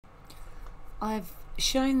I've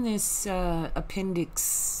shown this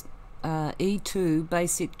Appendix E2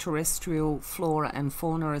 Basic Terrestrial Flora and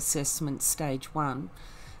Fauna Assessment Stage 1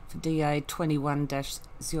 for DA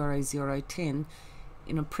 21-0010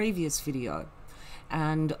 in a previous video,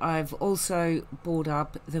 and I've also brought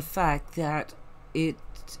up the fact that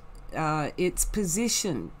its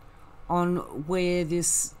position on where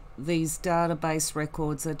these database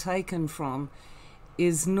records are taken from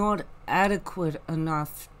is not adequate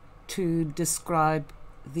enough to describe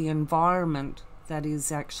the environment that is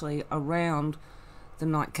actually around the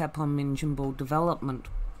Nightcap on Minjungbul development.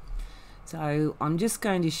 So I'm just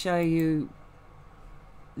going to show you,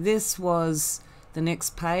 this was the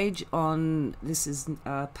next page on, this is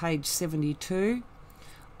page 72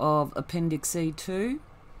 of Appendix E2,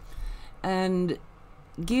 and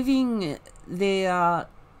giving their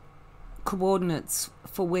coordinates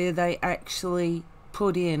for where they actually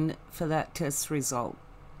put in for that test result.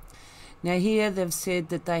 Now here they've said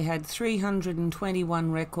that they had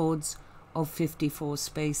 321 records of 54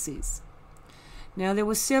 species. Now there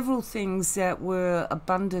were several things that were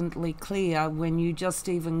abundantly clear when you just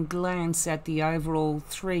even glance at the overall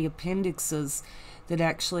 3 appendixes that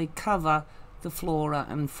actually cover the flora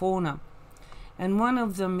and fauna. And one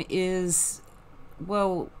of them is,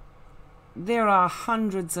 well, there are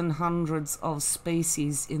hundreds and hundreds of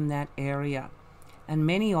species in that area, and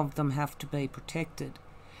many of them have to be protected.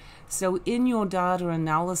 So in your data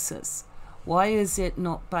analysis, why is it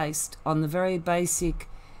not based on the very basic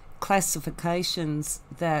classifications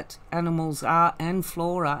that animals are and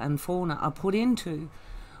flora and fauna are put into,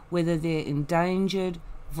 whether they're endangered,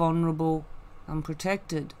 vulnerable,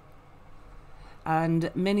 unprotected? And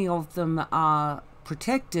many of them are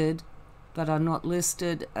protected but are not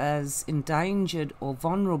listed as endangered or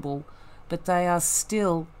vulnerable, but they are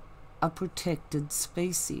still a protected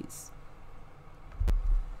species.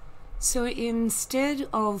 So instead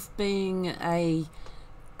of being a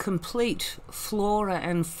complete flora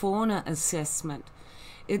and fauna assessment,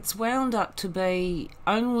 it's wound up to be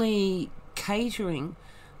only catering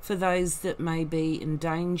for those that may be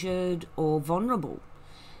endangered or vulnerable,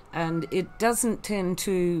 and it doesn't tend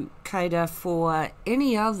to cater for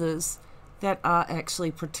any others that are actually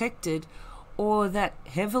protected or that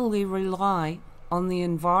heavily rely on the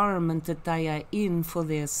environment that they are in for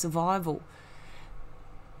their survival.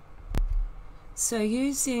 So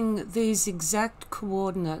using these exact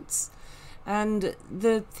coordinates, and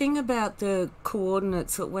the thing about the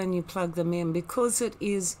coordinates that when you plug them in, because it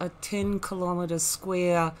is a 10-kilometre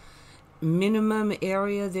square minimum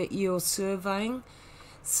area that you're surveying,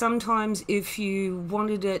 sometimes if you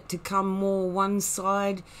wanted it to come more one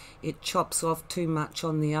side, it chops off too much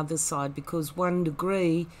on the other side, because 1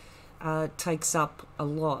 degree takes up a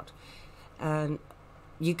lot, and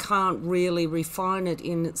you can't really refine it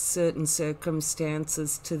in certain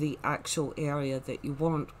circumstances to the actual area that you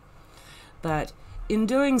want. But in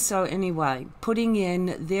doing so anyway, putting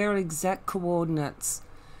in their exact coordinates,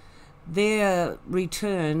 their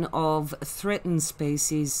return of threatened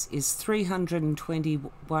species is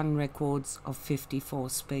 321 records of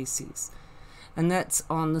 54 species. And that's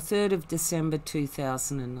on the 3rd of December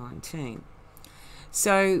 2019.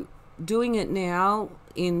 So doing it now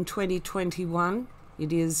in 2021,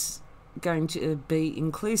 it is going to be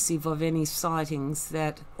inclusive of any sightings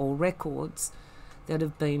that, or records that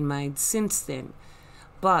have been made since then.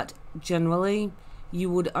 But generally, you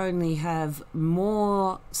would only have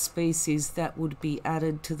more species that would be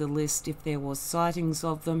added to the list if there was sightings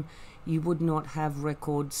of them. You would not have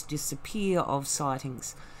records disappear of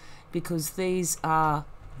sightings, because these are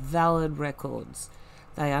valid records.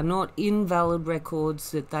 They are not invalid records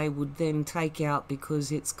that they would then take out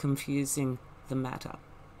because it's confusing the matter.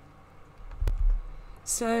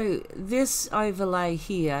 So this overlay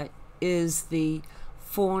here is the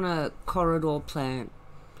fauna corridor plan.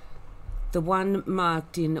 The one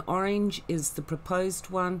marked in orange is the proposed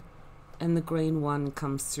one, and the green one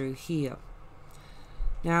comes through here.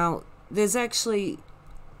 Now there's actually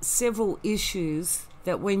several issues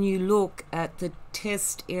that when you look at the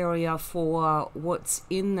test area for what's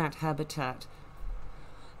in that habitat,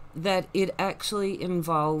 that it actually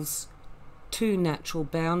involves 2 natural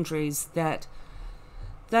boundaries that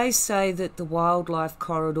they say that the wildlife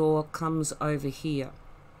corridor comes over here.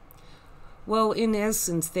 Well, in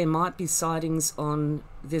essence, there might be sightings on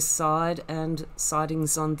this side and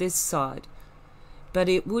sightings on this side, but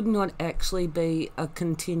it would not actually be a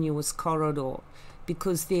continuous corridor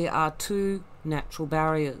because there are 2 natural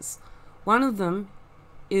barriers. One of them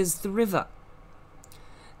is the river.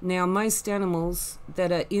 Now, most animals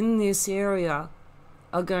that are in this area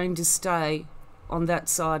are going to stay on that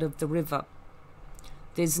side of the river.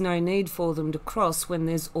 there's no need for them to cross when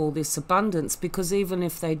there's all this abundance, because even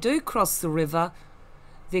if they do cross the river,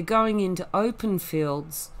 they're going into open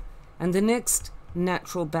fields, and the next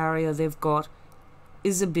natural barrier they've got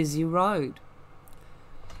is a busy road.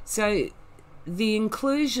 So the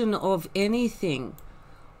inclusion of anything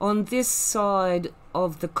on this side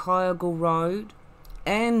of the Kyogle Road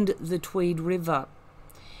and the Tweed River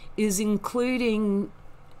is including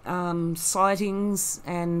sightings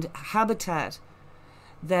and habitat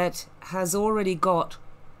that has already got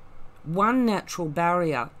one natural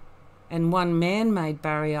barrier and one man-made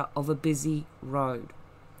barrier of a busy road.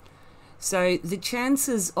 So the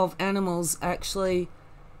chances of animals actually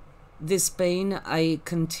this being a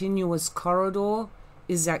continuous corridor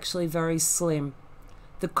is actually very slim.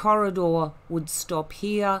 The corridor would stop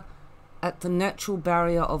here at the natural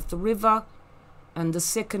barrier of the river and the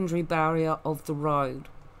secondary barrier of the road.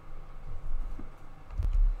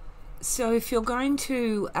 So if you're going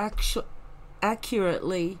to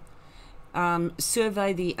accurately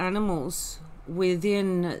survey the animals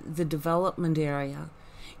within the development area,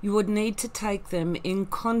 you would need to take them in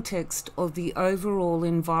context of the overall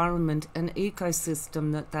environment and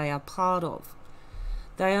ecosystem that they are part of.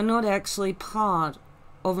 They are not actually part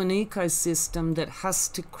of an ecosystem that has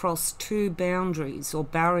to cross two boundaries or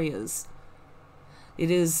barriers. It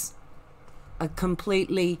is a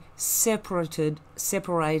completely separated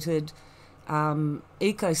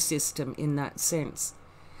ecosystem in that sense,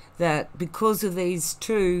 that because of these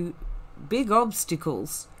two big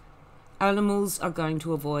obstacles, animals are going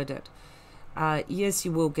to avoid it. Yes,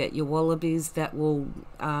 you will get your wallabies that will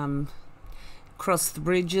cross the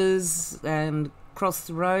bridges and cross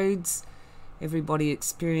the roads. Everybody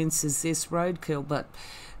experiences this roadkill, but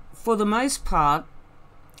for the most part,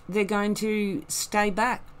 they're going to stay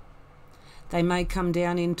back. They may come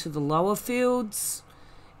down into the lower fields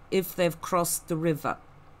if they've crossed the river.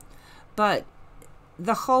 But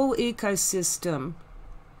the whole ecosystem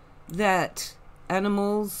that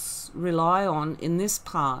animals rely on in this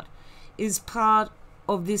part is part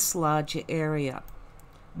of this larger area.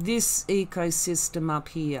 This ecosystem up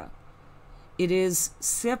here, it is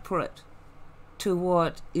separate to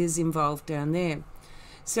what is involved down there.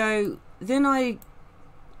 So then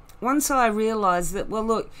once I realized that, well,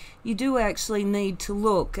 look, you do actually need to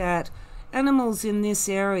look at animals in this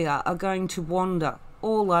area are going to wander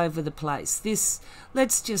all over the place.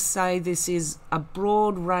 Let's just say this is a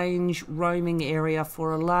broad range roaming area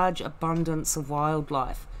for a large abundance of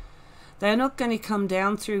wildlife. They're not going to come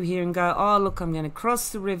down through here and go, oh, look, I'm going to cross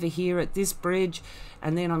the river here at this bridge,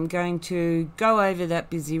 and then I'm going to go over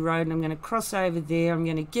that busy road, and I'm going to cross over there. I'm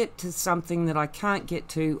going to get to something that I can't get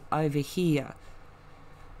to over here.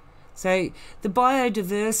 So the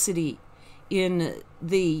biodiversity in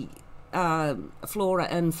the flora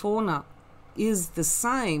and fauna is the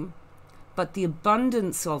same, but the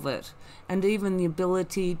abundance of it and even the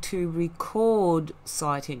ability to record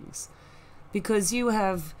sightings, because you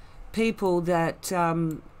have people that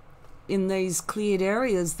in these cleared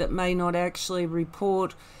areas that may not actually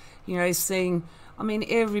report, seeing,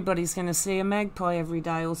 everybody's going to see a magpie every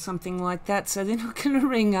day or something like that, so they're not going to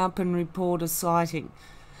ring up and report a sighting.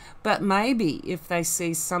 But maybe if they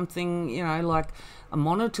see something, like a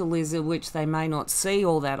monitor lizard, which they may not see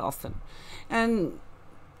all that often. And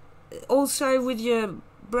also with your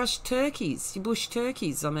bush turkeys,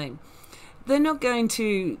 they're not going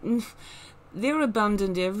to, they're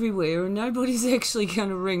abundant everywhere, and nobody's actually going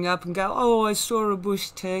to ring up and go, oh, I saw a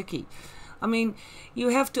bush turkey. You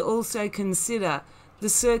have to also consider the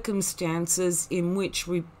circumstances in which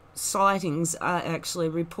sightings are actually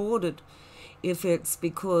reported. If it's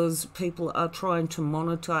because people are trying to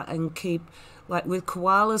monitor and keep, like with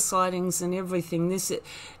koala sightings and everything,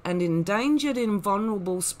 and endangered and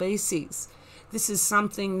vulnerable species, this is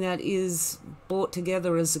something that is brought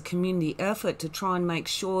together as a community effort to try and make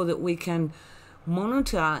sure that we can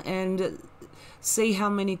monitor and see how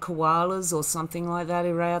many koalas or something like that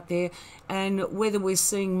are out there, and whether we're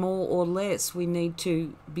seeing more or less, we need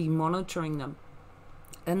to be monitoring them.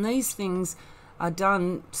 And these things are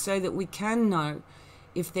done so that we can know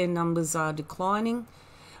if their numbers are declining.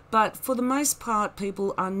 But for the most part,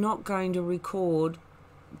 people are not going to record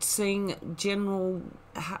seeing general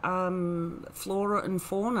flora and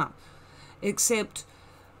fauna, except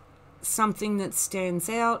something that stands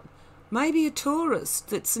out. Maybe a tourist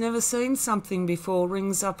that's never seen something before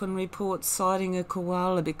rings up and reports sighting a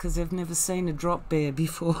koala because they've never seen a drop bear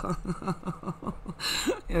before.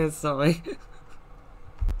 Yeah, sorry.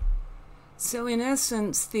 So in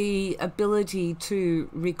essence, the ability to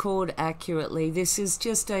record accurately, this is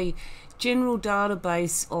just a general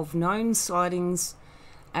database of known sightings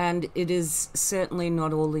and it is certainly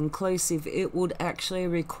not all inclusive. It would actually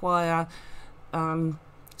require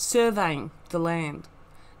surveying the land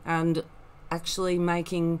and actually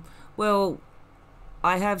making, well,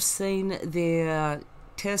 I have seen their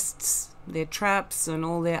tests, their traps and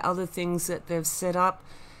all their other things that they've set up,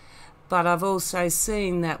 but I've also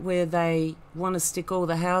seen that where they want to stick all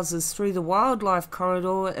the houses through the wildlife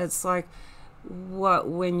corridor, it's like, what,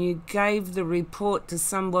 when you gave the report to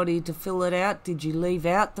somebody to fill it out, did you leave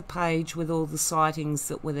out the page with all the sightings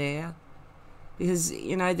that were there? Because,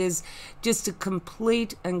 you know, there's just a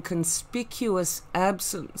complete and conspicuous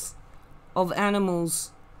absence of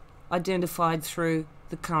animals identified through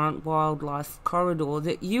the current wildlife corridor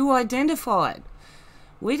that you identified.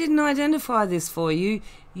 We didn't identify this for you.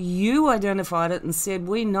 You identified it and said,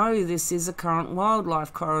 we know this is a current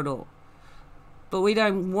wildlife corridor, but we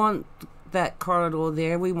don't want that corridor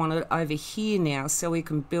there. We want it over here now so we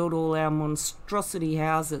can build all our monstrosity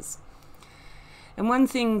houses. And one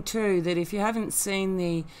thing too, that if you haven't seen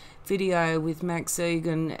the video with Max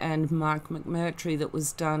Egan and Mark McMurtry that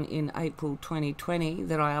was done in April 2020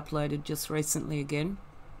 that I uploaded just recently again,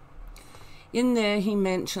 in there he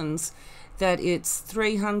mentions that it's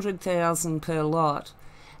 300,000 per lot,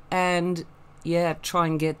 and yeah, try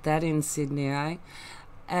and get that in Sydney, eh?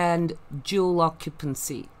 And dual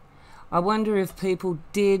occupancy. I wonder if people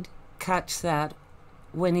did catch that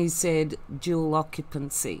when he said dual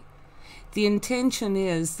occupancy. The intention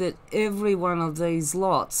is that every one of these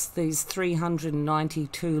lots, these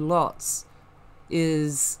 392 lots,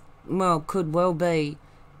 is, well, could well be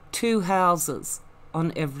 2 houses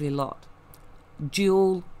on every lot.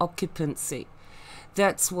 Dual occupancy.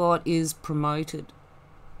 That's what is promoted.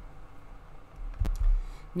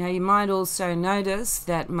 Now you might also notice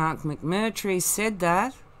that Mark McMurtry said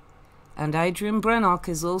that, and Adrian Brennock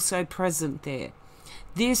is also present there.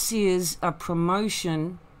 This is a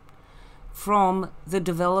promotion from the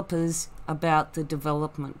developers about the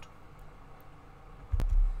development.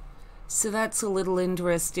 So that's a little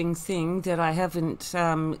interesting thing that I haven't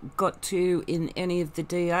got to in any of the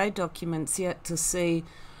DA documents yet to see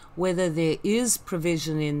whether there is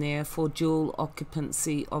provision in there for dual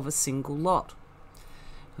occupancy of a single lot,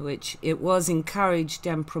 which it was encouraged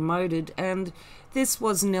and promoted, and this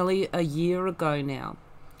was nearly a year ago now,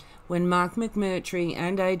 when Mark McMurtry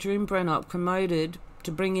and Adrian Brennock promoted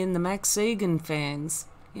to bring in the Max Egan fans.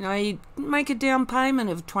 You know, you make a down payment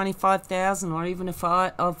of $25,000 or even of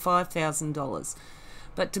 $5,000,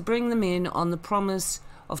 but to bring them in on the promise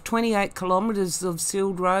of 28 kilometres of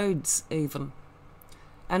sealed roads even.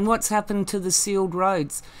 And what's happened to the sealed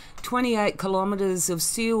roads? 28 kilometres of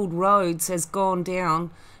sealed roads has gone down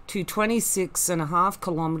to 26.5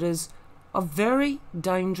 kilometres of very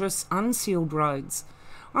dangerous unsealed roads.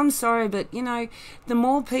 I'm sorry, but, you know, the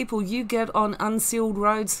more people you get on unsealed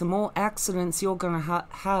roads, the more accidents you're going to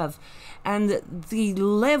have. And the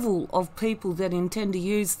level of people that intend to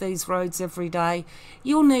use these roads every day,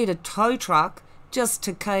 you'll need a tow truck just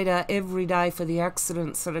to cater every day for the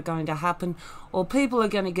accidents that are going to happen. Or people are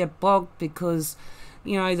going to get bogged because,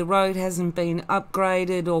 you know, the road hasn't been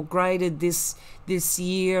upgraded or graded this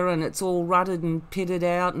year and it's all rutted and pitted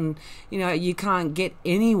out and, you know, you can't get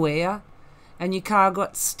anywhere. And your car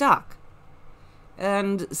got stuck.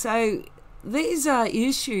 And so these are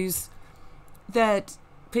issues that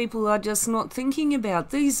people are just not thinking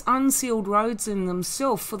about. These unsealed roads in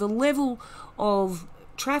themselves, for the level of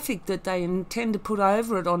traffic that they intend to put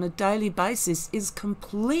over it on a daily basis, is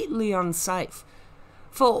completely unsafe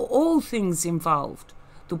for all things involved.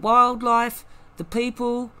 The wildlife, the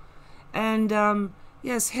people, and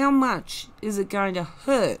yes, how much is it going to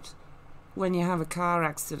hurt when you have a car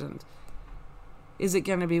accident? Is it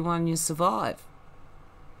going to be one you survive?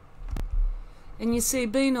 And you see,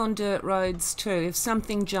 being on dirt roads too, if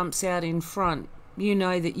something jumps out in front, you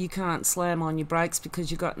know that you can't slam on your brakes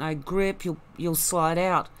because you've got no grip, you'll slide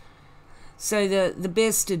out. So the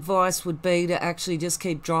best advice would be to actually just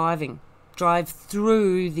keep driving. Drive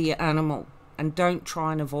through the animal and don't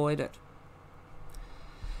try and avoid it.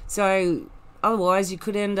 So otherwise you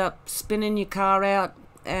could end up spinning your car out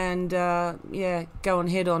and yeah, going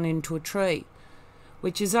head on into a tree,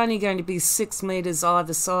 which is only going to be 6 metres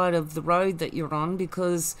either side of the road that you're on,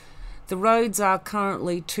 because the roads are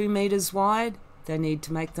currently 2 metres wide. They need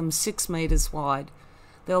to make them 6 metres wide.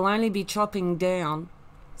 They'll only be chopping down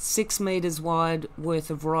 6 metres wide worth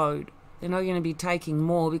of road. They're not going to be taking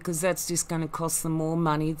more because that's just going to cost them more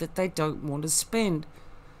money that they don't want to spend.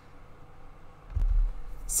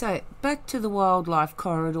 So back to the wildlife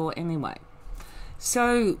corridor anyway.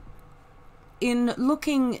 So in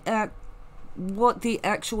looking at what the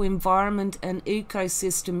actual environment and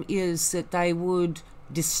ecosystem is that they would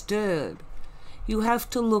disturb. You have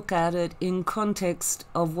to look at it in context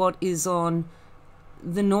of what is on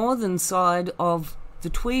the northern side of the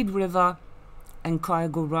Tweed River and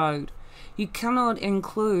Kyogle Road. You cannot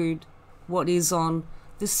include what is on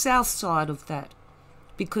the south side of that,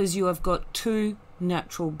 because you have got one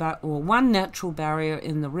natural barrier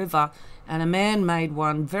in the river and a man-made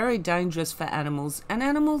one, very dangerous for animals, and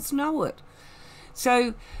animals know it.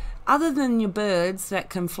 So other than your birds that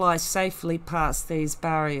can fly safely past these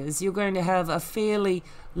barriers, you're going to have a fairly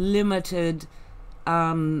limited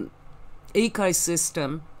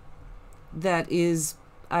ecosystem that is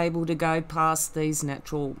able to go past these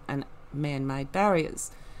natural and man-made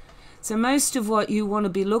barriers. So most of what you want to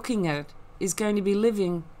be looking at is going to be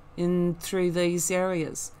living in through these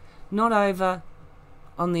areas, not over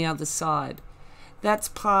on the other side. That's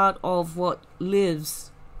part of what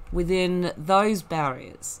lives within those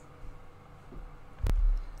barriers.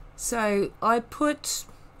 So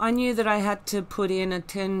I knew that I had to put in a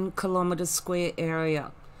 10-kilometre square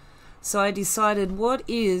area. So I decided what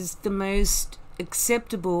is the most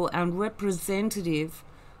acceptable and representative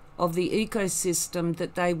of the ecosystem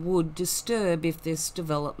that they would disturb if this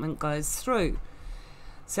development goes through.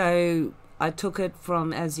 So I took it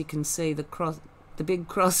from, as you can see, the big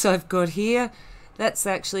cross I've got here, that's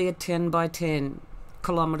actually a 10 by 10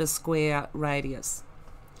 kilometre square radius.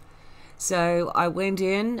 So I went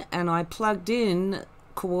in and I plugged in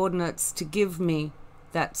coordinates to give me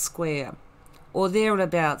that square, or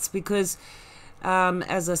thereabouts, because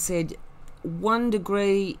as I said, 1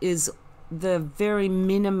 degree is the very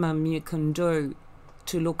minimum you can do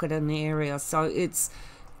to look at an area, so it's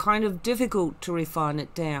kind of difficult to refine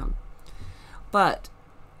it down. But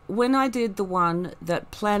when I did the one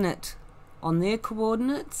that planet on their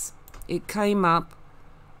coordinates, it came up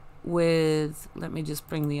with, let me just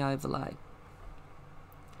bring the overlay.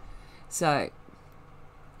 So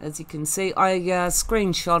as you can see, I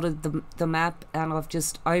screenshotted the map and I've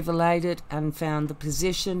just overlaid it and found the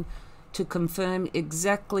position to confirm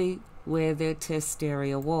exactly where their test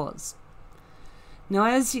area was. Now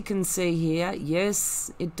as you can see here,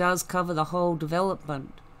 yes, it does cover the whole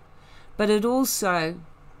development, but it also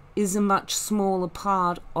is a much smaller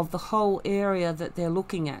part of the whole area that they're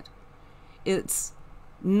looking at. It's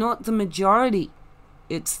not the majority,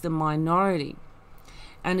 it's the minority,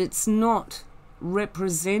 and it's not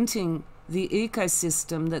representing the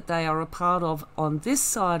ecosystem that they are a part of on this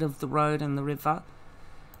side of the road and the river,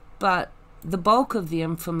 but the bulk of the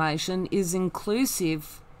information is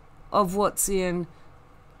inclusive of what's in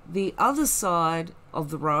the other side of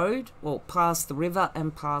the road, or past the river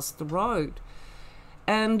and past the road.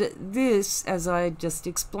 And this, as I just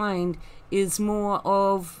explained, is more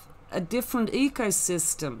of a different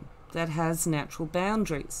ecosystem that has natural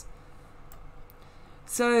boundaries.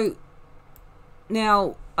 So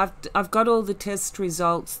now I've got all the test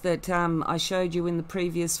results that I showed you in the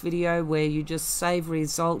previous video, where you just save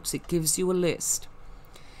results. It gives you a list.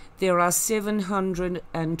 There are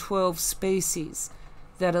 712 species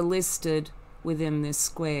that are listed within this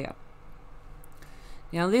square.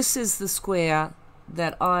 Now this is the square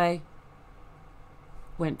that I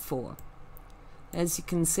went for. As you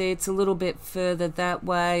can see, it's a little bit further that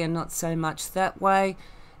way and not so much that way.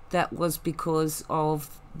 That was because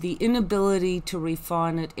of the inability to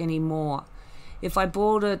refine it anymore. If I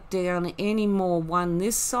brought it down any more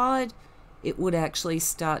this side, it would actually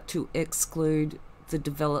start to exclude the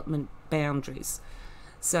development boundaries.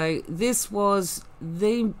 So this was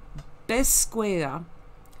the best square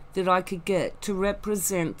that I could get to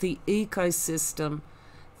represent the ecosystem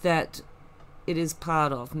that it is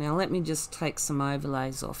part of. Now let me just take some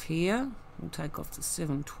overlays off here. We'll take off the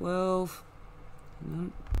 712.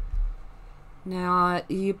 Now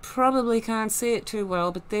you probably can't see it too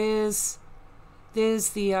well, but there's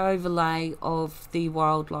the overlay of the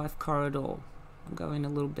wildlife corridor. I'll go in a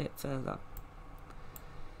little bit further.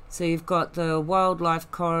 So you've got the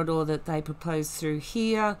wildlife corridor that they propose through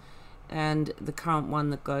here, and the current one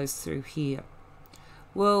that goes through here.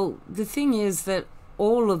 Well, the thing is that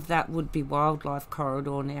all of that would be wildlife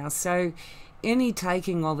corridor now, so any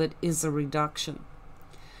taking of it is a reduction.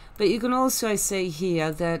 But you can also see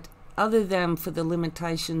here that other than for the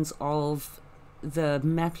limitations of the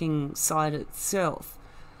mapping site itself,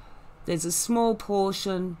 there's a small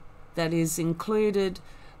portion that is included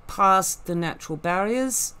past the natural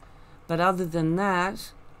barriers, but other than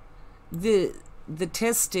that, the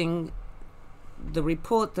testing, the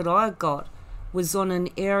report that I got was on an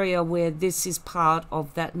area where this is part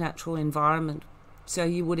of that natural environment. So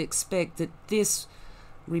you would expect that this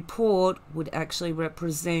report would actually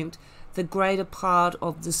represent the greater part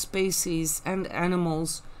of the species and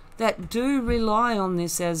animals that do rely on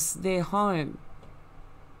this as their home.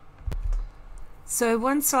 So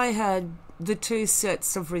once I had the two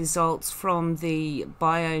sets of results from the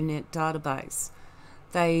BioNet database,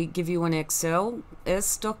 they give you an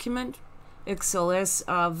XLS document. XLS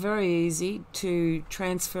are very easy to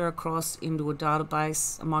transfer across into a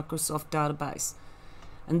database, a Microsoft database.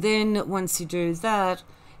 And then once you do that,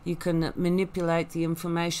 you can manipulate the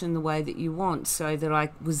information the way that you want, so that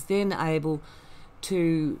I was then able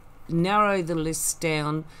to narrow the list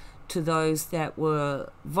down to those that were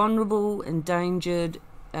vulnerable, endangered,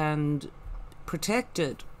 and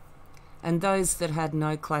protected, and those that had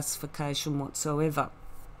no classification whatsoever.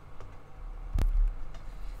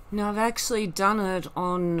 Now, I've actually done it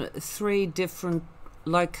on 3 different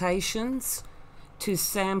locations to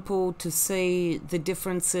sample to see the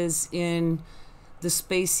differences in the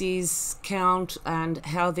species count and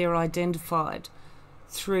how they're identified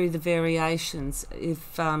through the variations.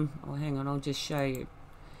 If oh, hang on, I'll just show you.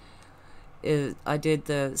 I did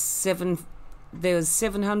there was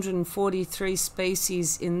 743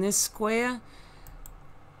 species in this square,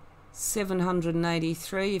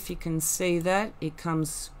 783, if you can see that. It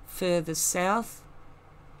comes further south.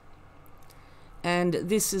 And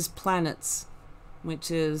this is planets,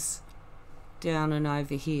 which is down and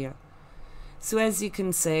over here. So as you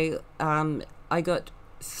can see, I got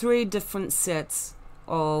 3 different sets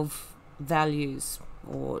of values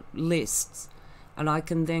or lists, and I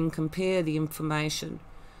can then compare the information.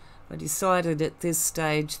 I decided at this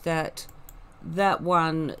stage that that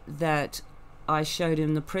one that I showed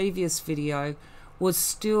in the previous video was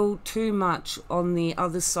still too much on the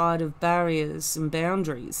other side of barriers and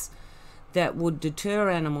boundaries that would deter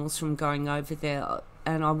animals from going over there,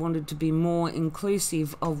 and I wanted to be more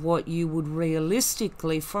inclusive of what you would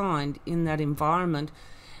realistically find in that environment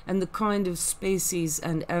and the kind of species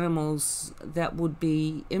and animals that would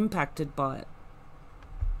be impacted by it.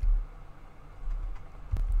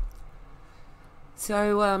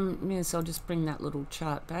 So yes, I'll just bring that little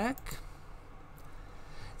chart back.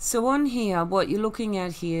 So on here, what you're looking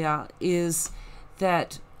at here is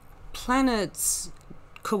that planets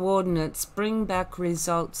coordinates bring back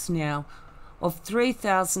results now of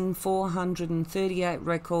 3,438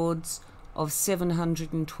 records of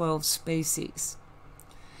 712 species.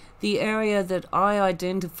 The area that I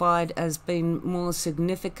identified as being more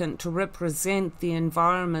significant to represent the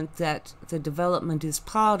environment that the development is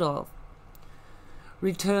part of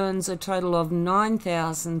returns a total of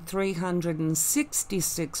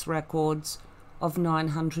 9,366 records of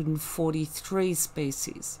 943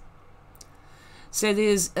 species. So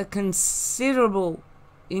there's a considerable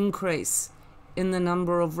increase in the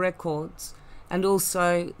number of records, and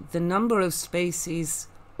also the number of species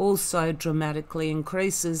also dramatically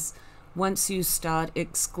increases once you start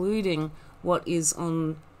excluding what is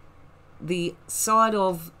on the side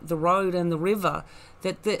of the road and the river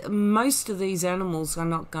that most of these animals are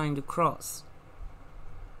not going to cross.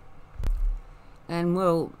 And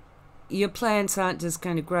well, your plants aren't just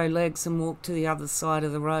going to grow legs and walk to the other side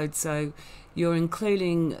of the road, so you're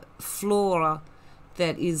including flora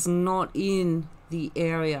that is not in the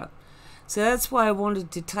area. So that's why I wanted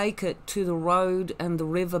to take it to the road and the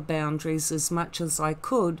river boundaries as much as I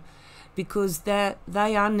could, because they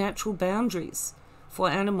are natural boundaries for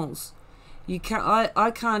animals.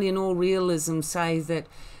 I can't in all realism say that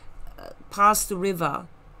past the river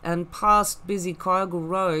and past busy Kyogle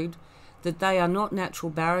Road that they are not natural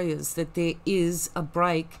barriers, that there is a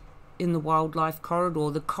break in the wildlife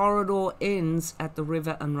corridor. The corridor ends at the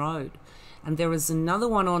river and road. And there is another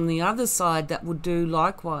one on the other side that would do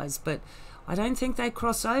likewise, but I don't think they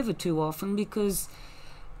cross over too often because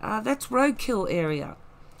that's roadkill area.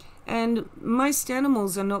 And most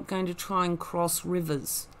animals are not going to try and cross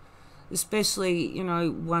rivers, especially, you know,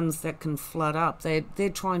 ones that can flood up. They're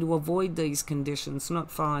trying to avoid these conditions, not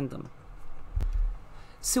find them.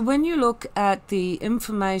 So when you look at the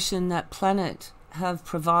information that Planet have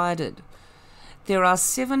provided, there are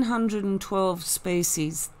 712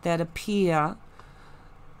 species that appear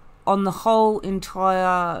on the whole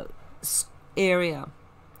entire area.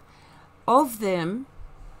 Of them,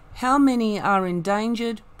 how many are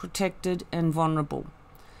endangered, protected, and vulnerable?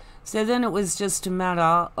 So then it was just a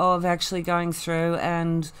matter of actually going through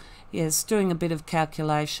and, yes, doing a bit of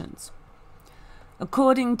calculations.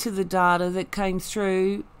 According to the data that came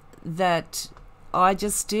through that I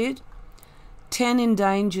just did, 10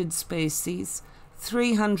 endangered species,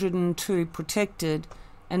 302 protected,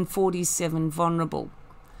 and 47 vulnerable.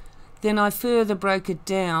 Then I further broke it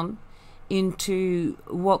down into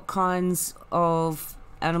what kinds of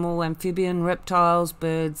animal, amphibian, reptiles,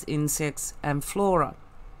 birds, insects, and flora.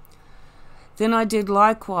 Then I did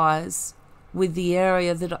likewise with the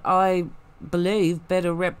area that I believe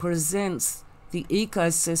better represents the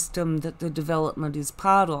ecosystem that the development is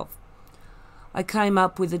part of. I came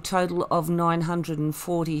up with a total of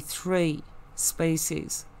 943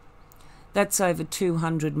 species. That's over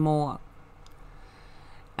 200 more.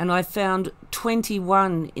 And I found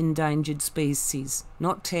 21 endangered species,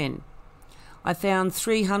 not 10. I found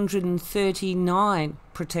 339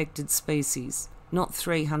 protected species, not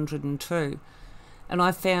 302. And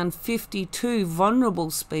I found 52 vulnerable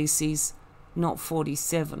species, not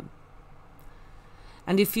 47.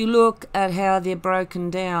 And if you look at how they're broken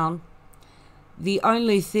down, the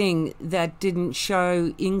only thing that didn't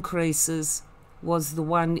show increases was the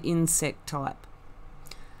one insect type,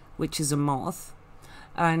 which is a moth,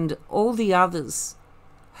 and all the others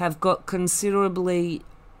have got considerably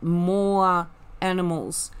more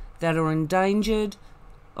animals that are endangered,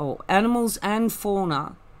 or animals and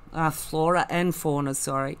fauna, flora and fauna,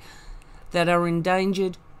 sorry, that are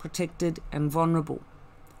endangered, protected and vulnerable.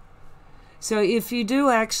 So if you do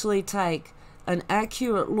actually take an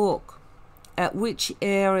accurate look at which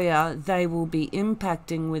area they will be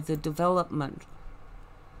impacting with the development,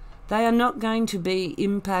 they are not going to be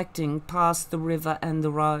impacting past the river and the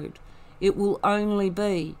road. It will only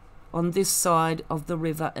be on this side of the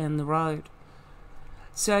river and the road.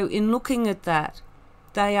 So in looking at that,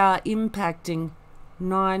 they are impacting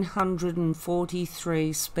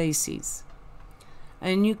 943 species.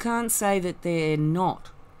 And you can't say that they're not,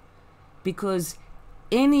 because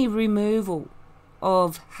any removal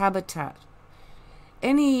of habitat,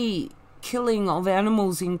 any killing of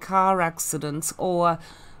animals in car accidents, or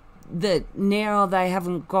that now they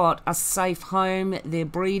haven't got a safe home, their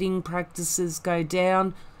breeding practices go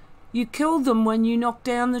down. You killed them when you knocked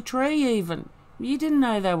down the tree even. You didn't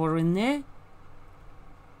know they were in there.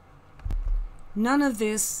 None of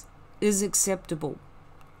this is acceptable.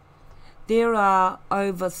 There are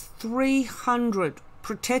over 300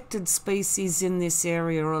 protected species in this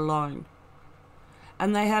area alone,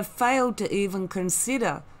 and they have failed to even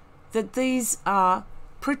consider that these are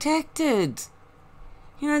protected.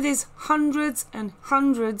 You know, there's hundreds and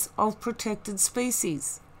hundreds of protected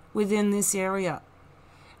species within this area,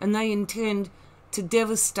 and they intend to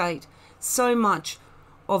devastate so much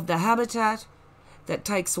of the habitat that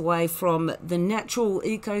takes away from the natural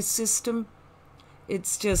ecosystem.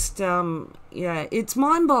 It's just, it's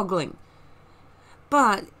mind-boggling.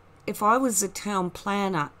 But if I was a town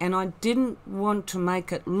planner and I didn't want to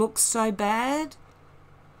make it look so bad,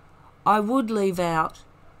 I would leave out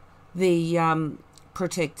the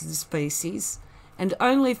protected species and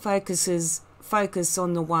only focus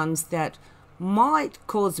on the ones that might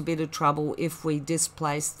cause a bit of trouble if we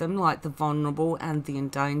displace them, like the vulnerable and the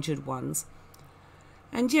endangered ones.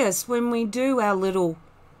 And yes, when we do our little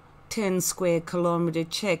 10 square kilometre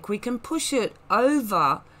check, we can push it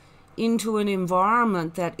over into an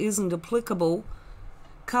environment that isn't applicable,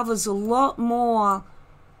 covers a lot more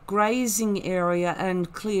grazing area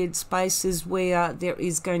and cleared spaces where there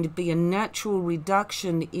is going to be a natural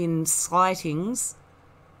reduction in sightings.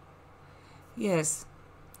 Yes,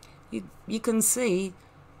 you can see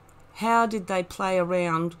how did they play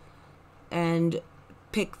around and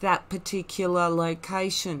pick that particular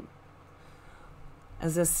location.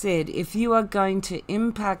 As I said, if you are going to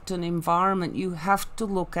impact an environment, you have to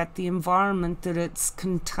look at the environment that it's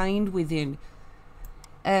contained within.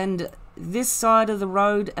 And this side of the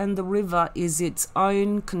road and the river is its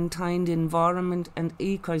own contained environment and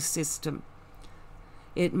ecosystem.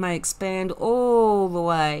 It may expand all the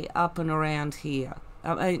way up and around here.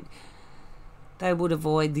 I mean, they would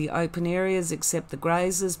avoid the open areas except the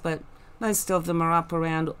grazers, but most of them are up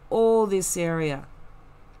around all this area.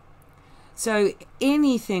 So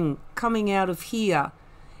anything coming out of here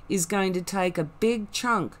is going to take a big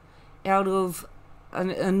chunk out of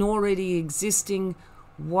an already existing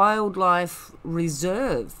wildlife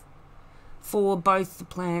reserve for both the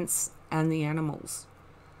plants and the animals.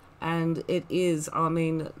 And it is, I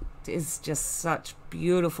mean, it's just such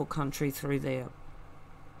beautiful country through there.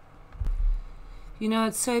 You know,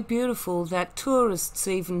 it's so beautiful that tourists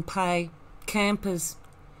even pay, campers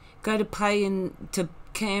go to pay to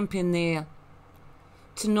camp in there,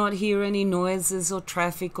 to not hear any noises or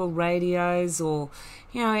traffic or radios or,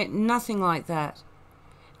 you know, nothing like that.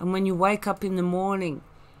 And when you wake up in the morning,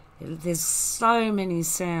 there's so many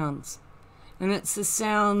sounds. And it's the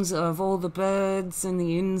sounds of all the birds and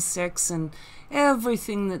the insects and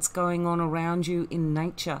everything that's going on around you in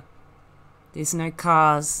nature. There's no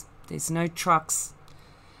cars, there's no trucks,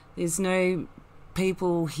 there's no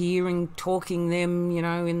people talking them, you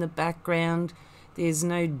know, in the background. There's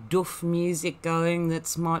no doof music going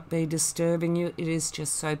that might be disturbing you. It is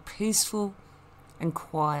just so peaceful and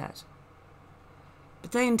quiet.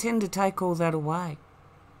 But they intend to take all that away.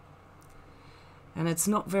 And it's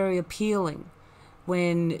not very appealing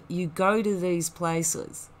when you go to these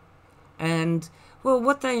places and, well,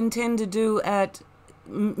 what they intend to do at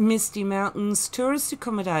Misty Mountains tourist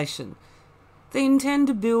accommodation. They intend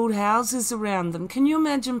to build houses around them. Can you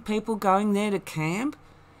imagine people going there to camp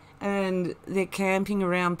and they're camping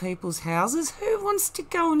around people's houses? Who wants to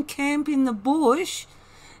go and camp in the bush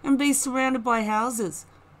and be surrounded by houses?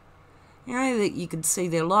 You know, that you can see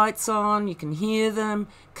their lights on, you can hear them,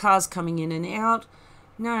 cars coming in and out.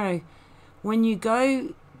 No, when you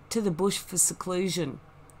go to the bush for seclusion,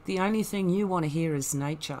 the only thing you want to hear is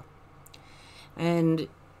nature. And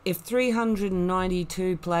if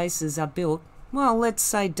 392 places are built, well, let's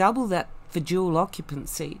say double that for dual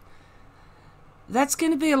occupancy, that's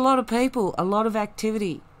going to be a lot of people, a lot of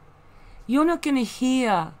activity. You're not going to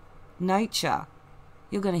hear nature.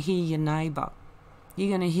 You're going to hear your neighbour. You're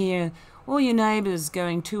going to hear all your neighbours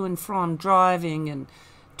going to and from, driving and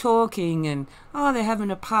talking and, oh, they're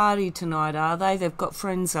having a party tonight, are they? They've got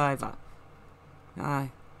friends over. No,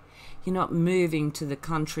 you're not moving to the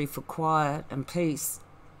country for quiet and peace,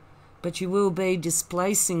 but you will be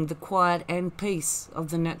displacing the quiet and peace of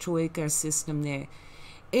the natural ecosystem there.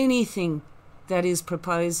 Anything that is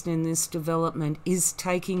proposed in this development is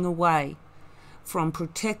taking away from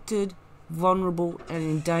protected, vulnerable and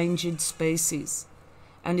endangered species.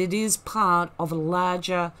 And it is part of a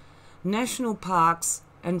larger national parks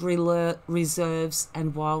and reserves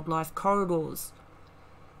and wildlife corridors.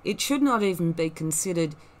 It should not even be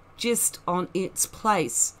considered just on its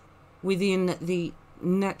place within the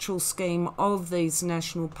natural scheme of these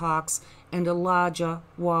national parks and a larger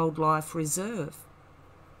wildlife reserve.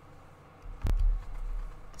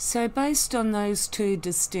 So based on those two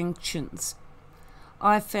distinctions,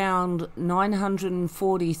 I found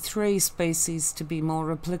 943 species to be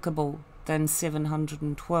more applicable than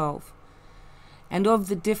 712. And of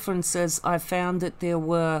the differences, I found that there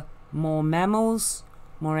were more mammals,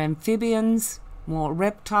 more amphibians, more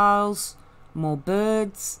reptiles, more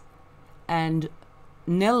birds, and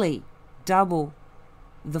nearly double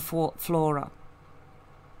the flora.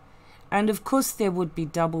 And of course there would be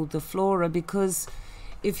double the flora, because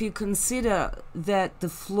if you consider that the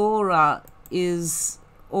flora is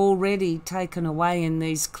already taken away in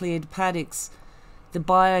these cleared paddocks, the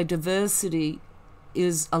biodiversity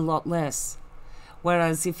is a lot less.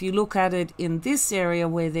 Whereas if you look at it in this area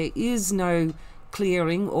where there is no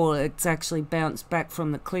clearing, or it's actually bounced back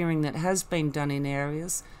from the clearing that has been done in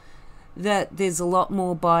areas, that there's a lot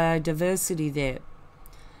more biodiversity there.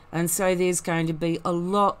 And so there's going to be a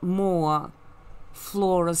lot more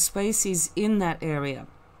flora species in that area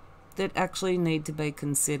that actually need to be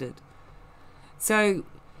considered. So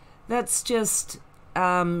that's just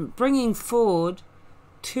bringing forward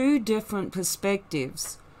two different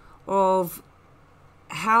perspectives of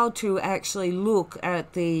how to actually look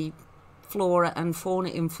at the flora and fauna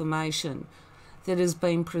information that has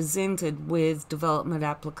been presented with development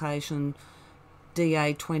application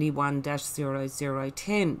DA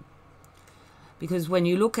 21-0010. Because when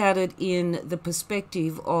you look at it in the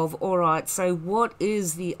perspective of, all right, so what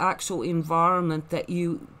is the actual environment that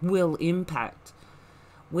you will impact?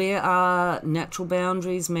 Where are natural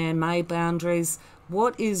boundaries, man-made boundaries?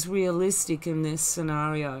 What is realistic in this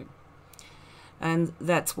scenario? And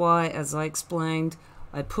that's why, as I explained,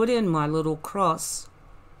 I put in my little cross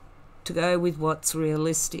to go with what's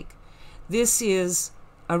realistic. This is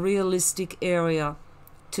a realistic area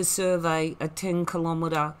to survey a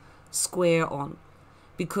 10-kilometre square on,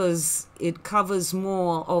 because it covers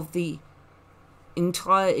more of the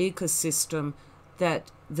entire ecosystem that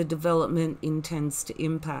the development intends to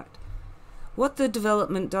impact. What the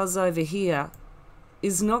development does over here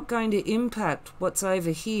is not going to impact what's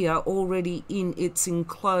over here already in its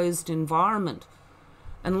enclosed environment,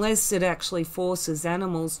 unless it actually forces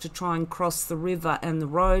animals to try and cross the river and the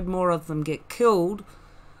road. More of them get killed,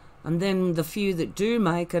 and then the few that do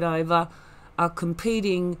make it over are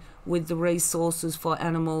competing with the resources for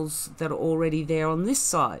animals that are already there on this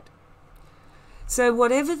side. So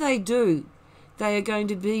whatever they do, they are going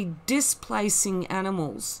to be displacing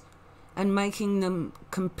animals and making them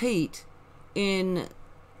compete in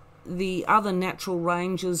the other natural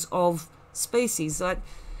ranges of species. Like,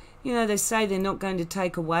 you know, they say they're not going to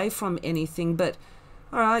take away from anything, but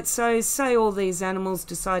all right, so say all these animals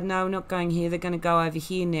decide, no, we're not going here, they're going to go over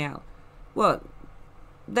here now. What?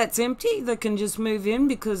 That's empty? They can just move in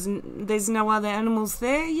because there's no other animals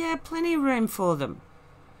there? Yeah, plenty of room for them.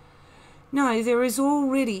 No, there is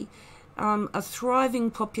already a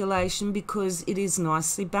thriving population because it is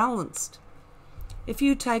nicely balanced. If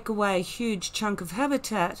you take away a huge chunk of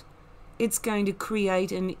habitat, it's going to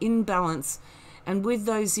create an imbalance, and with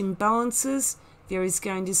those imbalances there is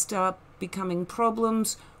going to start becoming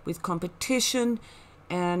problems with competition,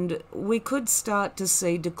 and we could start to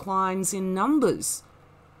see declines in numbers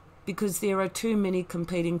because there are too many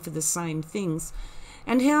competing for the same things.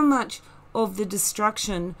 And how much of the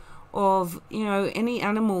destruction of, you know, any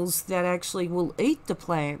animals that actually will eat the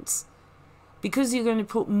plants, because you're going to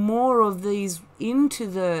put more of these into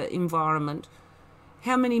the environment,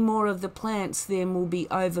 how many more of the plants then will be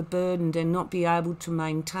overburdened and not be able to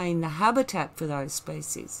maintain the habitat for those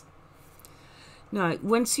species? No,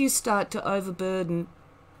 once you start to overburden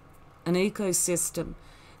an ecosystem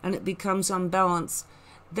and it becomes unbalanced,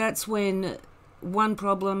 that's when one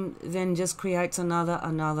problem then just creates another,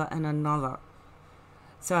 and another.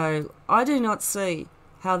 So I do not see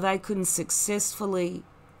how they couldn't successfully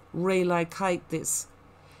relocate this,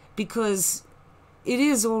 because it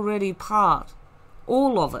is already part,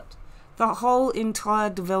 all of it, the whole entire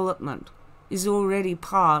development is already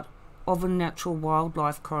part of a natural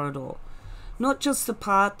wildlife corridor. Not just the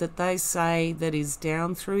part that they say that is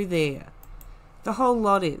down through there. The whole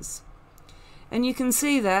lot is. And you can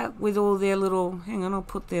see that with all their little, hang on, I'll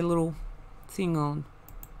put their little thing on.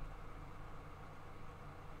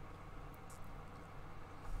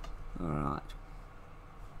 Alright.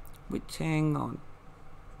 Which, hang on.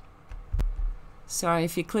 Sorry,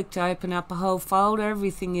 if you click to open up a whole folder,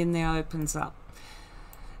 everything in there opens up.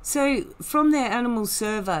 So, from their animal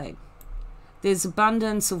survey, there's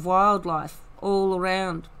abundance of wildlife all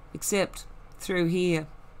around, except through here,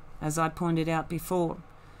 as I pointed out before.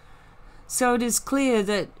 So it is clear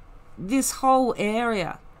that this whole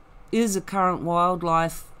area is a current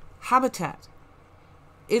wildlife habitat.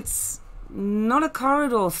 It's not a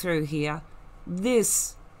corridor through here.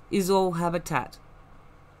 This is all habitat.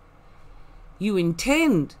 You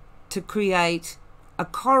intend to create a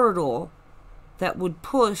corridor that would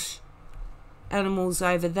push animals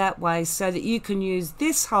over that way so that you can use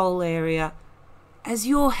this whole area as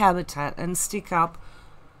your habitat and stick up.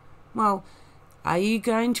 Well, are you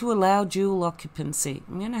going to allow dual occupancy?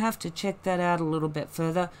 I'm going to have to check that out a little bit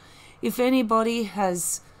further. If anybody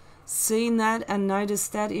has seen that and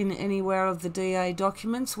noticed that in anywhere of the DA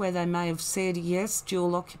documents where they may have said yes,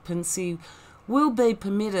 dual occupancy will be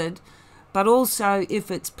permitted, but also if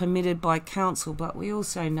it's permitted by council. But we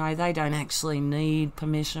also know they don't actually need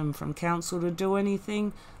permission from council to do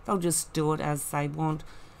anything. They'll just do it as they want.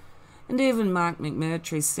 And even Mark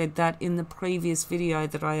McMurtry said that in the previous video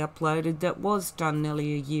that I uploaded that was done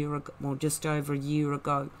nearly a year ago, or just over a year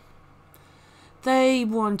ago. They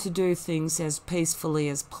want to do things as peacefully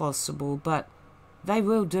as possible, but they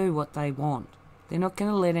will do what they want. They're not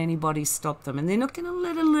going to let anybody stop them, and they're not going to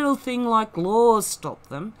let a little thing like laws stop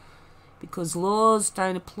them, because laws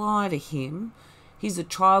don't apply to him. He's a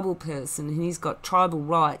tribal person and he's got tribal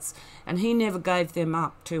rights, and he never gave them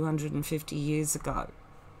up 250 years ago.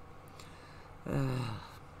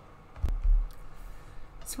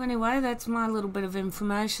 So anyway, that's my little bit of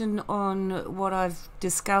information on what I've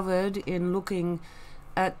discovered in looking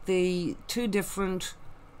at the two different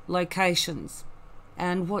locations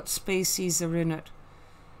and what species are in it.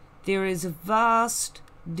 There is a vast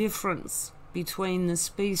difference between the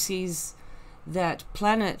species that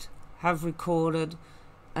Planet have recorded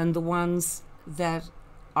and the ones that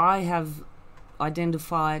I have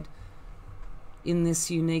identified in this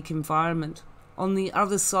unique environment on the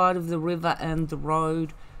other side of the river and the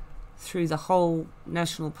road through the whole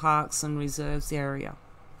national parks and reserves area.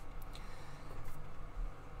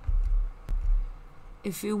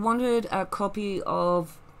 If you wanted a copy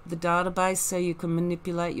of the database so you can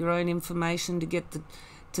manipulate your own information to get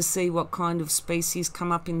to see what kind of species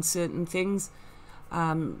come up in certain things,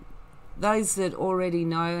 those that already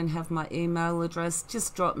know and have my email address,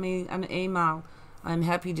 just drop me an email. I'm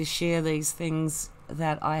happy to share these things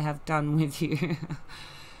that I have done with you.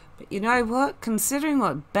 But you know what? Considering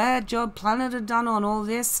what bad job Planet have done on all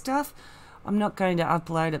this stuff, I'm not going to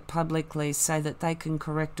upload it publicly so that they can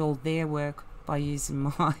correct all their work by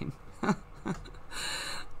using mine.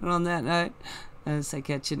 And on that note, I'll say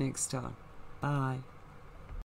catch you next time. Bye.